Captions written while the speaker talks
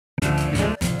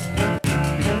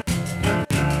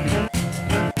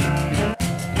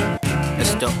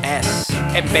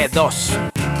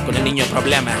EP2 con el niño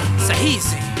problema.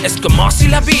 Es como si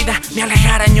la vida me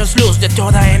alejara años luz de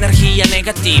toda energía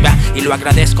negativa, y lo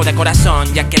agradezco de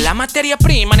corazón, ya que la materia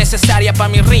prima necesaria para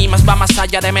mis rimas va más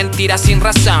allá de mentiras sin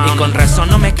razón. Y con razón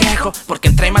no me quejo, porque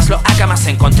entre más lo haga más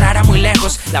se encontrará muy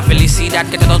lejos la felicidad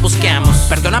que todos buscamos.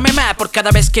 Perdóname ma por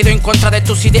cada vez que he ido en contra de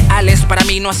tus ideales. Para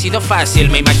mí no ha sido fácil,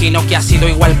 me imagino que ha sido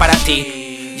igual para ti.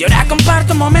 Y ahora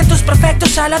comparto momentos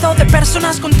perfectos al lado de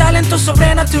personas con talento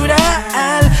sobrenatural.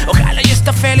 Ojalá y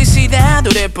esta felicidad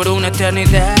dure por una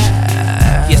eternidad.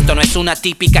 Y esto no es una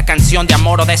típica canción de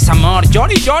amor o desamor.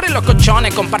 Llore y llore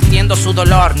locochones compartiendo su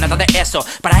dolor. Nada de eso,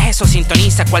 para eso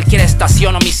sintoniza cualquier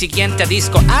estación o mi siguiente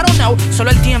disco. I don't know, solo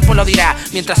el tiempo lo dirá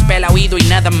mientras pela oído y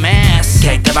nada más. Que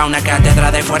ahí te va una cátedra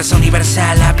de fuerza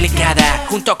universal aplicada,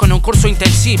 junto con un curso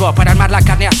intensivo para armar la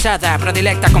carne asada.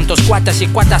 Predilecta con tus cuates y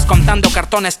cuatas contando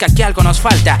cartones que aquí algo nos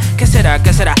falta. ¿Qué será?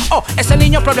 ¿Qué será? Oh, es el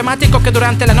niño problemático que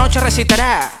durante la noche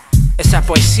recitará esa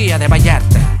poesía de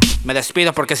Vallarta. Me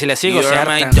despido porque si le sigo se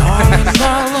harta. You're my darling,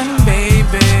 darling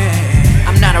baby.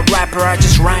 I'm not a rapper, I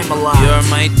just rhyme a lot. You're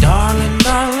my darling,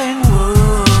 darling,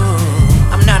 woo.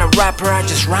 I'm not a rapper, I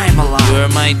just rhyme a lot. You're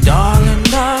my darling,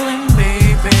 darling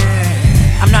baby.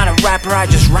 I'm not a rapper, I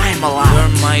just rhyme a lot. You're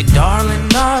my darling,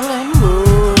 darling,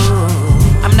 woo.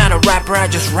 I'm not a rapper, I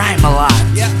just rhyme a lot.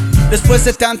 Yeah. Después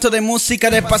de tanto de música,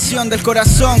 de pasión del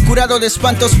corazón, curado de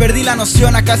espantos, perdí la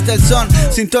noción. Acá está el son,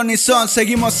 sin ton ni son,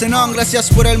 seguimos en on. Gracias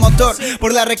por el motor,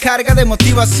 por la recarga de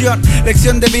motivación.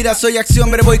 Lección de vida, soy acción,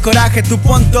 verbo y coraje. Tú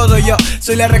pon todo, yo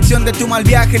soy la reacción de tu mal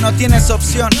viaje. No tienes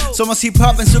opción, somos hip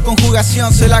hop en su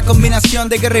conjugación. Soy la combinación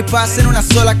de guerra y paz en una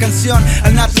sola canción.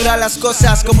 Al natural las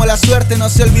cosas como la suerte. No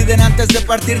se olviden antes de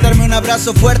partir darme un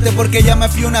abrazo fuerte, porque ya me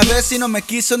fui una vez y no me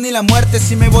quiso ni la muerte.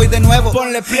 Si me voy de nuevo,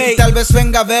 ponle play y tal vez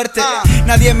venga a verte.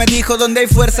 Nadie me dijo dónde hay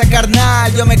fuerza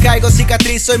carnal. Yo me caigo,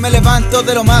 cicatrizo y me levanto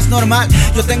de lo más normal.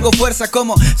 Yo tengo fuerza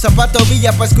como zapato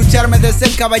villa para escucharme desde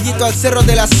el caballito al cerro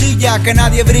de la silla. Que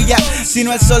nadie brilla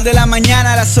sino el sol de la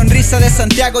mañana, la sonrisa de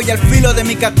Santiago y al filo de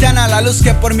mi katana. La luz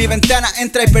que por mi ventana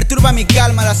entra y perturba mi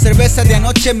calma. La cerveza de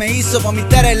anoche me hizo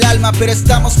vomitar el alma, pero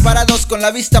estamos parados con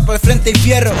la vista por el frente y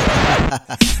fierro.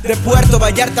 De Puerto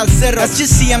Vallarta al cerro. As you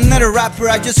see, I'm not a rapper,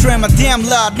 I just rhyme a damn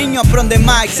lot. Niño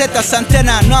Problema, Z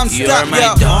Santana, non-stop. You're my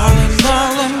darling,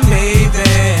 darling baby.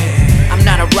 I'm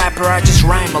not a rapper, I just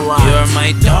rhyme a lot. You're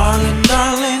my darling,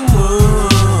 darling, woo.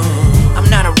 I'm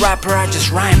not a rapper, I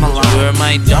just rhyme a lot. You're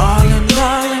my darling,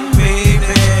 darling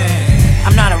baby.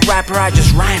 I'm not a rapper, I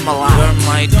just rhyme a lot. You're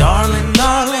my darling,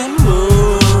 darling,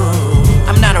 woo.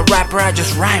 I'm not a rapper, I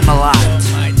just rhyme a lot.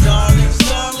 My darling.